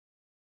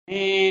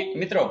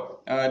મિત્રો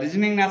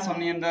રીઝનિંગના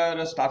સમની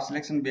અંદર staff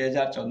selection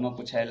 2014 માં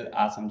પૂછાયેલ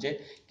આ સમ છે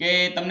કે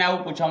તમને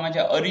આવું પૂછવામાં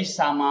છે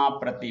અરીસામાં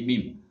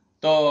પ્રતિબિંબ.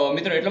 તો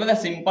મિત્રો એટલા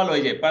બધા સિમ્પલ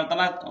હોય છે પણ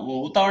તમારે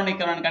ઉતાવળ નહીં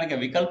કરવાનું, કારણ કે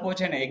વિકલ્પો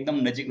છે ને એકદમ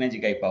નજીક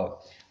નજીક આપ્યા હોય.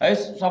 હવે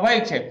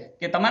સ્વાભાવિક છે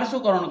કે તમારે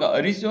શું કરવાનું કે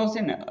અરીસો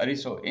છે ને,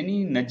 અરીસો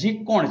એની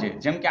નજીક કોણ છે,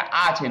 જેમ કે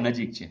આ છે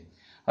નજીક છે.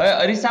 હવે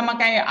અરીસામાં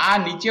કાંઈ આ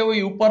નીચે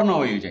હોય ઉપર ન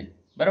હોય જાય,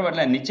 બરાબર?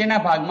 એટલે નીચેના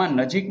ભાગમાં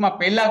નજીકમાં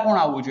પહેલા કોણ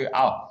આવવું જોઈએ,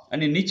 આ.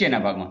 અને નીચેના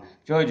ભાગમાં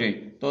જોઈ જોઈએ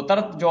તો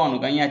તરત જોવાનું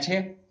કે અહીંયા છે,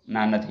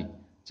 ના નથી,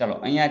 ચલો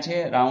અહીંયા છે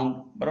રાઉન્ડ,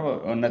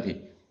 બરાબર, નથી,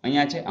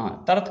 અહીંયા છે, હા,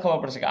 તરત ખબર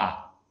પડશે કે આ,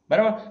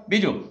 બરાબર.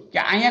 બીજું કે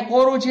અહીંયા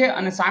કોરું છે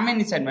અને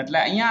સામેની સાઈડમાં, એટલે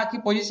અહીંયા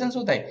આખી પોઝિશન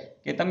શું થાય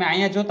કે તમે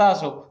અહીંયા જોતા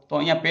હશો તો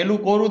અહીંયા પેલું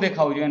કોરું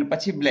દેખાવું જોઈએ અને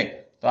પછી બ્લેક,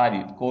 તો આ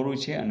રીતે કોરું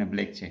છે અને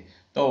બ્લેક છે.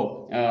 તો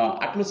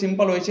આટલું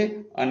સિમ્પલ હોય છે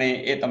અને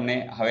એ તમને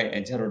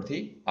હવે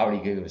જરૂરથી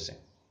આવડી ગયું હશે.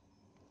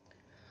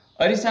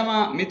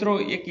 અરીસામાં મિત્રો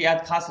એક યાદ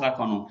ખાસ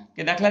રાખવાનું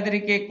કે દાખલા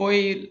તરીકે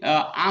કોઈ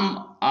આમ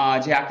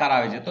જે આકાર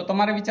આવે છે તો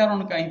તમારે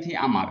વિચારવાનું કે અહીંથી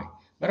આમ આવે,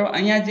 બરાબર.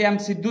 અહીંયા જે આમ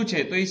સીધું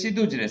છે તો એ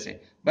સીધું જ રહેશે,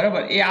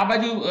 બરાબર. એ આ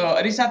બાજુ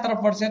અરીસા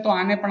તરફ વળશે તો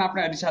આને પણ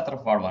આપણે અરીસા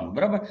તરફ વાળવાનું,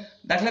 બરાબર.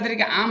 દાખલા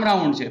તરીકે આમ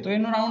રાઉન્ડ છે તો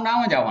એનો રાઉન્ડ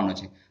આમ જ આવવાનો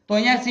છે. તો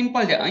અહીંયા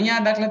સિમ્પલ છે,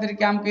 અહીંયા દાખલા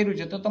તરીકે આમ કર્યું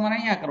છે તો તમારે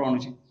અહીંયા કરવાનું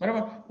છે,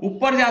 બરાબર.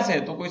 ઉપર જશે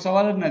તો કોઈ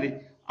સવાલ જ નથી.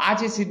 આ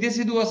જે સીધે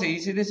સીધું હશે એ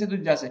સીધે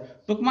સીધું જ જશે.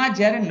 ટૂંકમાં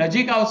જ્યારે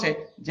નજીક આવશે,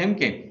 જેમ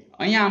કે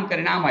અહીંયા આમ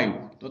કરીને આમ આવ્યું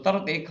તો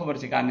તરત એ ખબર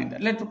છે કે આની અંદર,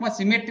 એટલે ટૂંકમાં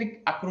સિમેટ્રિક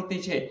આકૃતિ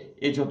છે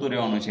એ જોતું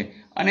રહેવાનું છે.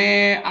 અને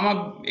આમાં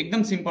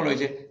એકદમ સિમ્પલ હોય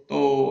છે, તો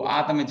આ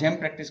તમે જેમ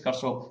પ્રેક્ટિસ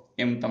કરશો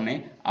એમ તમને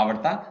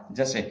આવડતા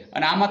જશે.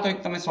 અને આમાં તો એક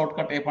તમે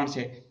શોર્ટકટ એ પણ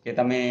છે કે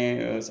તમે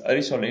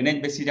અરીસો લઈને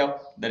જ બેસી જાઓ,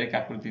 દરેક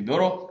આકૃતિ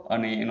દોરો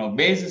અને એનો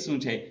બેઝ શું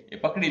છે એ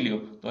પકડી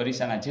લ્યો તો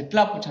અરીસાના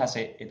જેટલા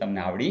પૂછાશે એ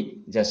તમને આવડી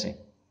જશે.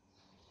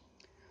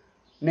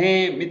 ને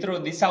મિત્રો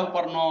દિશા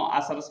ઉપરનો આ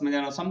સરસ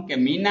મજાનો સમ કે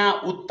મીના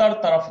ઉત્તર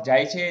તરફ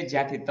જાય છે,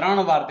 જ્યાંથી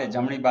 3 વાર તે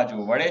જમણી બાજુ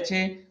વળે છે,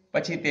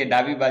 પછી તે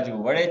ડાબી બાજુ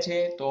વળે છે,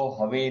 તો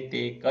હવે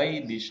તે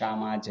કઈ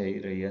દિશામાં જઈ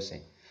રહી હશે?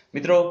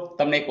 મિત્રો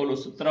તમને એક ઓલું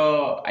સૂત્ર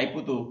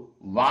આપ્યું હતું,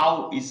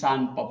 વાવ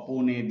ઈશાન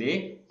પપ્પુને દે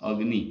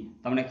અગ્નિ.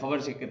 તમને ખબર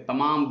છે કે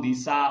તમામ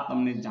દિશા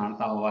તમને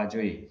જાણતા હોવા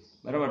જોઈએ,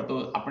 બરાબર. તો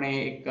આપણે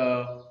એક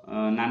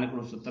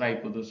નાનકડું સૂત્ર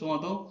આપ્યું હતું, શું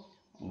હતું?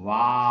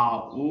 વાવ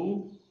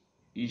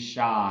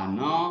ઈશાન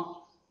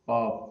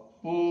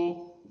પપ્પુ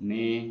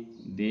ને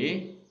દે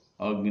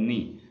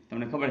અગ્નિ.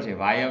 તમને ખબર છે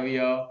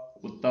વાયવ્ય,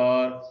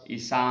 ઉત્તર,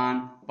 ઈશાન,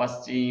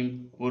 પશ્ચિમ,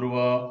 પૂર્વ,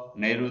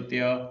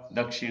 નૈઋત્ય,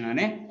 દક્ષિણ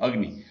અને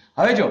અગ્નિ.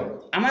 હવે જો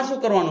આમાં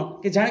શું કરવાનું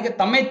કે જાણે કે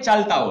તમે જ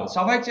ચાલતા હો,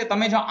 સ્વાભાવિક છે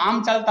તમે જો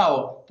આમ ચાલતા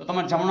હો તો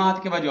તમારો જમણો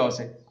હાથ કે બાજુ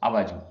આવશે? આ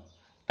બાજુ.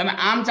 તમે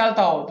આમ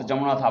ચાલતા હો તો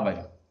જમણો હાથ આ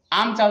બાજુ,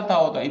 આમ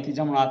ચાલતા હો તો અહીંથી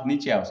જમણો હાથ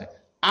નીચે આવશે,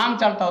 આમ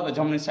ચાલતા હો તો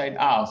જમણી સાઈડ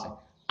આ આવશે,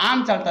 આમ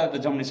ચાલતા હોય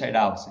તો જમણી સાઈડ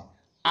આ આવશે,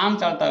 આમ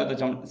ચાલતા હોય તો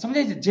જમણી.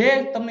 સમજાય છે જે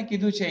તમને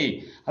કીધું છે એ?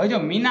 હવે જો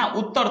મીના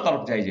ઉત્તર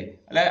તરફ જાય છે,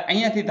 એટલે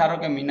અહીંયાથી ધારો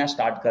કે મીના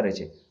સ્ટાર્ટ કરે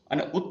છે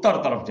અને ઉત્તર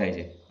તરફ જાય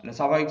છે, એટલે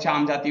સ્વાભાવિક છે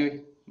આમ જાતી હોય,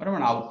 બરાબર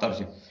ને? આ ઉત્તર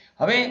છે.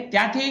 હવે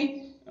ત્યાંથી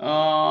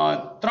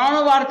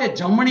 3 વાર તે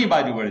જમણી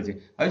બાજુ વળે છે.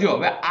 હવે જો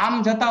હવે આમ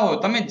જતા હો,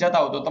 તમે જ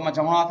જતા હો તો તમારો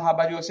જમણો હાથ આ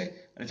બાજુ હશે,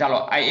 ચાલો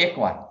આ એક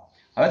વાર.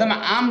 હવે તમે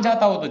આમ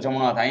જતા હો તો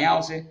જમણો હાથ અહીંયા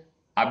આવશે,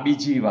 આ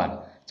બીજી વાર.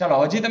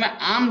 ચાલો હજી તમે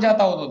આમ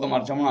જતા હો તો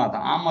તમારો જમણો હાથ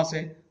આમ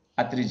હશે,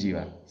 આ ત્રીજી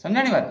વાર.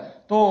 સમજાણી વાત?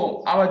 તો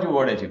આ બાજુ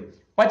વળે છે.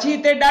 પછી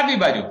તે ડાબી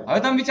બાજુ. હવે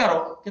તમે વિચારો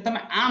કે તમે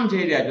આમ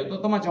જઈ રહ્યા છો તો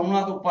તમારો જમણો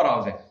હાથ ઉપર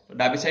આવશે, તો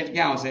ડાબી સાઈડ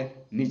ક્યાં આવશે?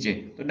 નીચે.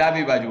 તો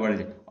ડાબી બાજુ વળે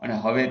છે. અને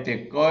હવે તે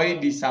કઈ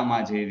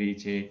દિશામાં જઈ રહી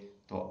છે?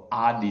 તો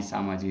આ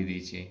દિશામાં જઈ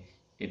રહી છે,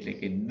 એટલે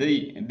કે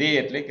દે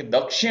એટલે કે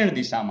દક્ષિણ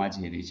દિશામાં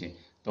જઈ રહી છે.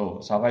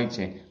 તો સ્વાભાવિક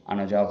છે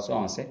આનો જવાબ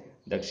શું હશે?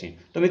 દક્ષિણ.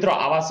 તો મિત્રો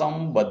આવા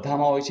સમ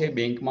બધામાં હોય છે,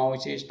 બેંકમાં હોય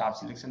છે, સ્ટાફ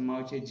સિલેક્શનમાં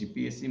હોય છે,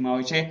 જીપીએસસીમાં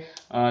હોય છે,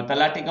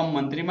 તલાટી કમ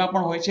મંત્રીમાં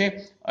પણ હોય છે,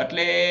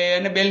 એટલે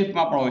અને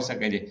બેલિફમાં પણ હોઈ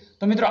શકે છે.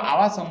 તો મિત્રો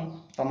આવા સમ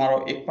તમારો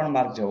એક પણ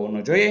માર્ક જવો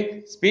ન જોઈએ,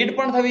 સ્પીડ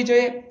પણ થવી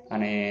જોઈએ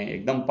અને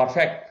એકદમ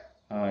પરફેક્ટ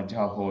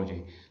જવાબ હોવો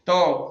જોઈએ. તો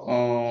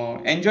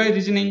એન્જોય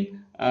રિઝનિંગ,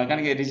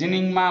 કારણ કે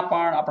રિઝનિંગમાં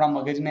પણ આપણા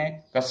મગજને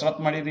કસરત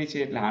મળી રહી છે,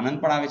 એટલે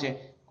આનંદ પણ આવે છે.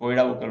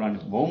 કોયડાઓ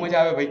કરવાની બહુ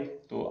મજા આવે ભાઈ.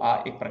 તો આ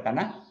એક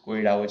પ્રકારના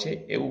કોયડાઓ છે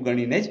એવું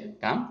ગણીને જ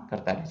કામ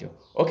કરતા રહેજો.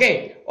 Okay,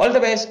 all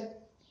the best.